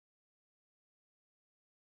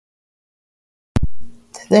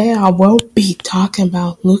Today I will be talking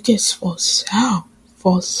about Lucas Forsell.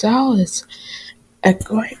 Forsell is a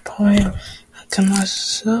great player. I cannot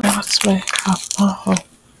say how far him.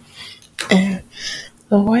 And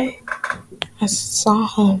the way I saw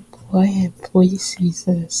him play in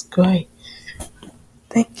preseason is great. I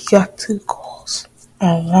think he got 2 goals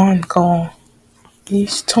and 1 goal.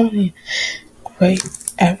 He's turning great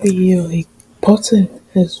every year. He puts in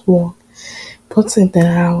his work, puts in the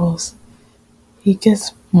hours. He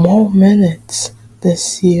gets more minutes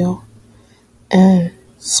this year. And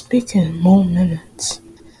speaking of more minutes,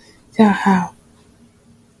 you have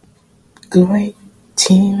great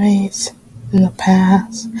teammates in the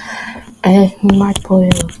past, and he might play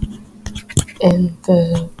in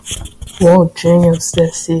the World Juniors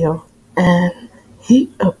this year. And he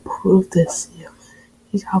improved this year.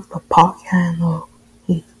 He got the puck handle.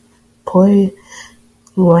 He played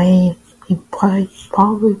lane. He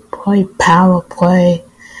probably played power play.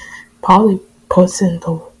 Probably puts in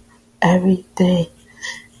the every day.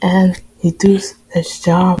 And he does his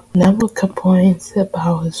job, never complains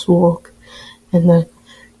about his work in the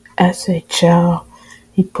SHL.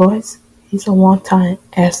 He's a one-time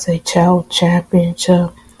SHL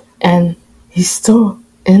championship, and he's still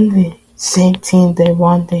in the same team they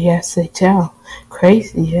won the SHL.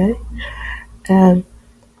 Crazy, eh? And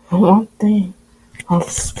one thing I'm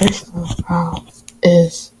special about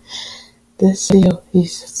is this year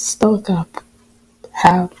he's still got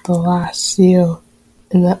have the last year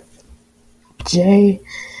in the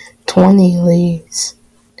J20 leagues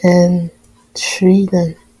in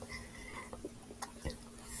Sweden.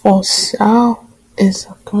 Forsell is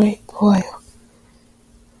a great player.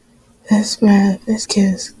 This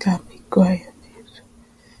kid's gotta be great.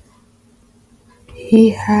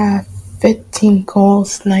 He had 15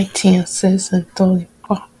 goals, 19 assists, and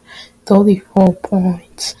 34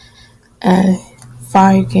 points, and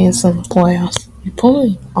 5 games in the playoffs. He's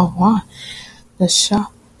pulling a lot. The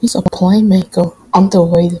shot. He's a playmaker,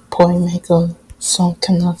 underrated playmaker. Some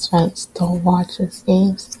Canucks fans don't watch his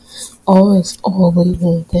games. Always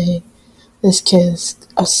leaving day. This kid is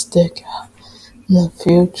a stick in the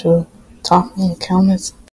future. Talking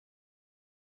Canucks